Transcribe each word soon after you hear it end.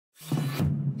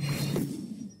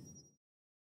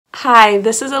Hi,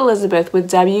 this is Elizabeth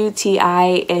with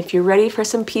WTI, and if you're ready for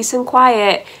some peace and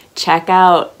quiet, check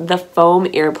out the foam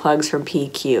earplugs from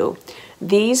PQ.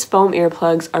 These foam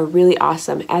earplugs are really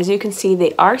awesome. As you can see,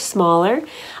 they are smaller.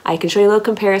 I can show you a little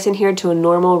comparison here to a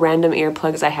normal random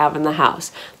earplugs I have in the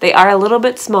house. They are a little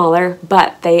bit smaller,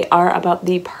 but they are about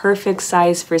the perfect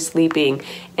size for sleeping.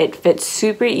 It fits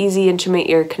super easy into my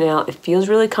ear canal. It feels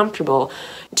really comfortable.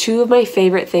 Two of my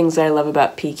favorite things that I love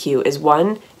about PQ is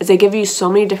one, is they give you so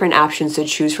many different options to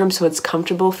choose from so it's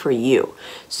comfortable for you.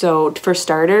 So for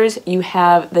starters, you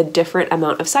have the different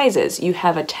amount of sizes. You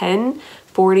have a 10,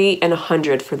 40, and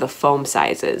 100 for the foam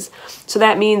sizes. So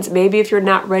that means maybe if you're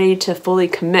not ready to fully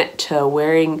commit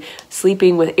to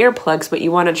sleeping with earplugs, but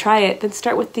you want to try it, then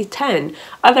start with the 10.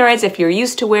 Otherwise, if you're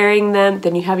used to wearing them,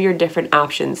 then you have your different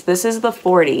options. This is the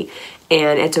 40,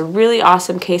 and it's a really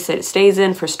awesome case that it stays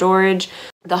in for storage.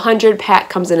 The 100 pack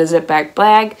comes in a zip back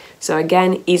bag, so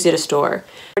again, easy to store.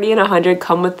 40 and 100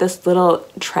 come with this little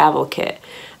travel kit.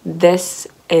 This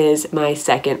is my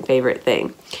second favorite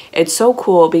thing. It's so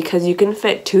cool because you can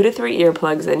fit 2 to 3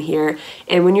 earplugs in here,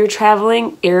 and when you're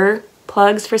traveling,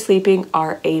 earplugs for sleeping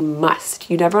are a must.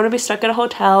 You never want to be stuck at a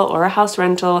hotel or a house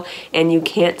rental and you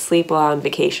can't sleep while on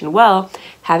vacation. Well,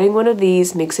 having one of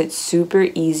these makes it super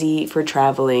easy for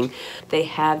traveling. They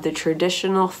have the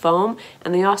traditional foam,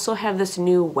 and they also have this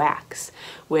new wax,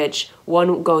 which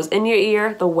one goes in your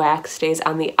ear, the wax stays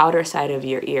on the outer side of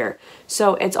your ear.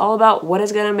 So it's all about what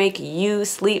is gonna make you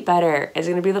sleep better. Is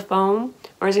it gonna be the foam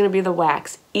or is it gonna be the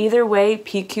wax? Either way,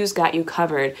 PQ's got you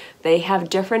covered. They have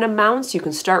different amounts. You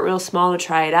can start real small to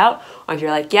try it out, or if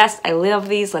you're like, yes, I love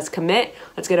these, let's commit,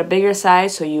 let's get a bigger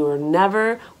size so you are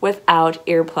never without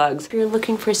earplugs. If you're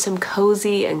looking for some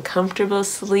cozy and comfortable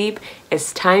sleep,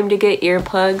 it's time to get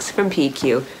earplugs from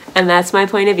PQ. And that's my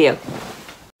point of view.